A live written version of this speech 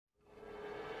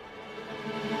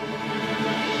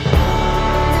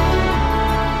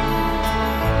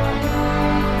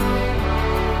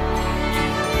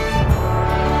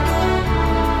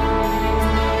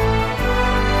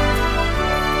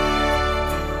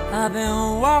I've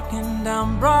been walking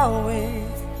down Broadway,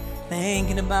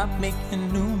 thinking about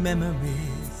making new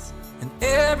memories, and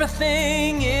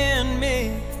everything in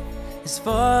me is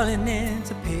falling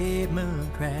into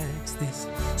pavement cracks. This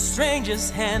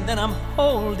stranger's hand that I'm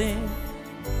holding,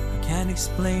 I can't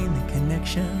explain the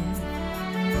connection.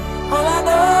 All I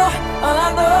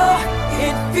know,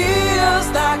 it feels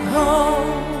like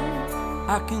home.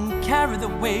 I can carry the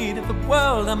weight of the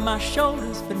world on my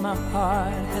shoulders, but my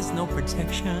heart has no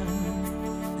protection.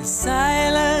 The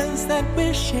silence that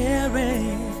we're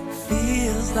sharing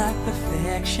feels like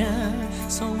perfection.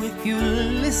 So if you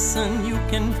listen, you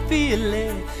can feel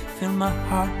it. Feel my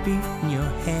heartbeat in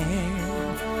your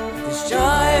hand. This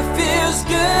joy feels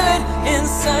good in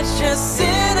such a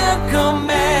cynical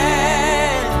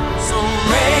man. So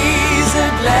raise a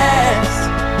glass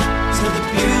to the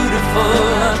beautiful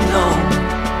unknown.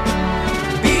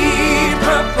 Be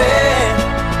prepared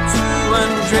to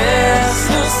undress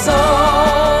your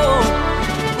soul.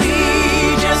 We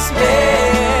just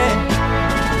met,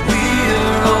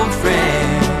 we're old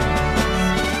friends.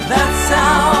 That's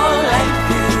how life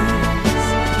is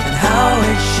and how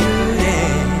it should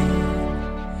end.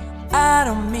 I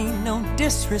don't mean no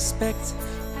disrespect,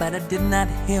 but I did not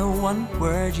hear one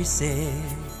word you said.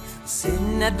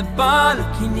 Sitting at the bar,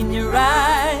 looking in your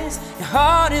eyes, your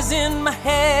heart is in my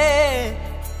head.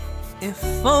 If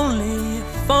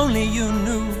only you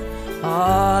knew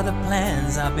all the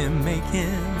plans I've been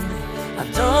making. I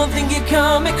don't think you'd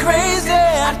call me crazy,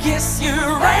 I'd kiss you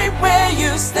right where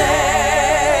you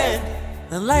stand.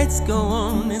 The lights go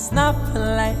on, it's not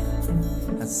polite.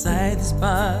 Outside this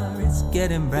bar, it's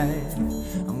getting bright.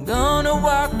 I'm gonna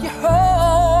walk you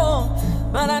home,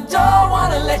 but I don't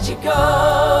wanna let you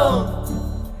go.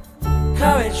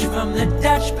 Courage from the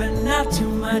Dutch, but not too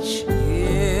much.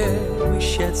 Yeah, we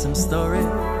shared some stories.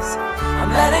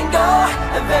 I'm letting go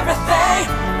of everything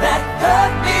that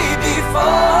hurt me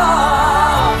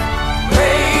before.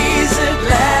 Raise a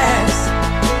glass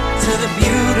to the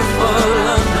beautiful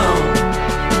unknown.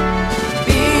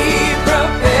 Be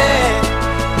prepared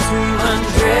to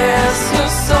undress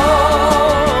your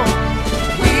soul.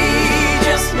 We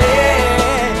just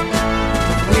met,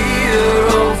 we're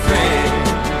old friends.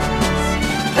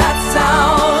 That's how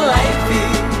life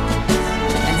is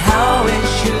and how it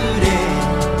should end.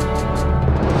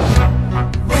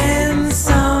 When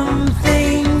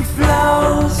something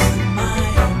flows,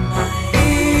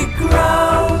 it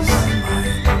grows,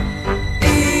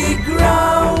 it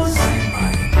grows,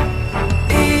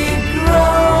 it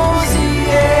grows,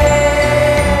 yeah.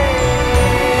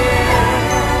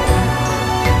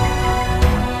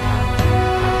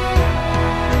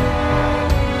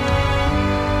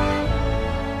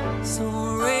 So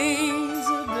raise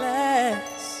a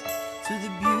glass to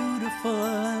the beautiful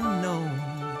unknown.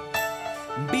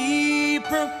 Be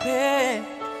prepared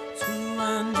to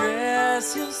undress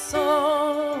your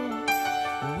soul.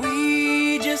 We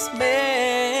just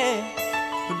met,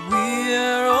 but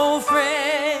we're old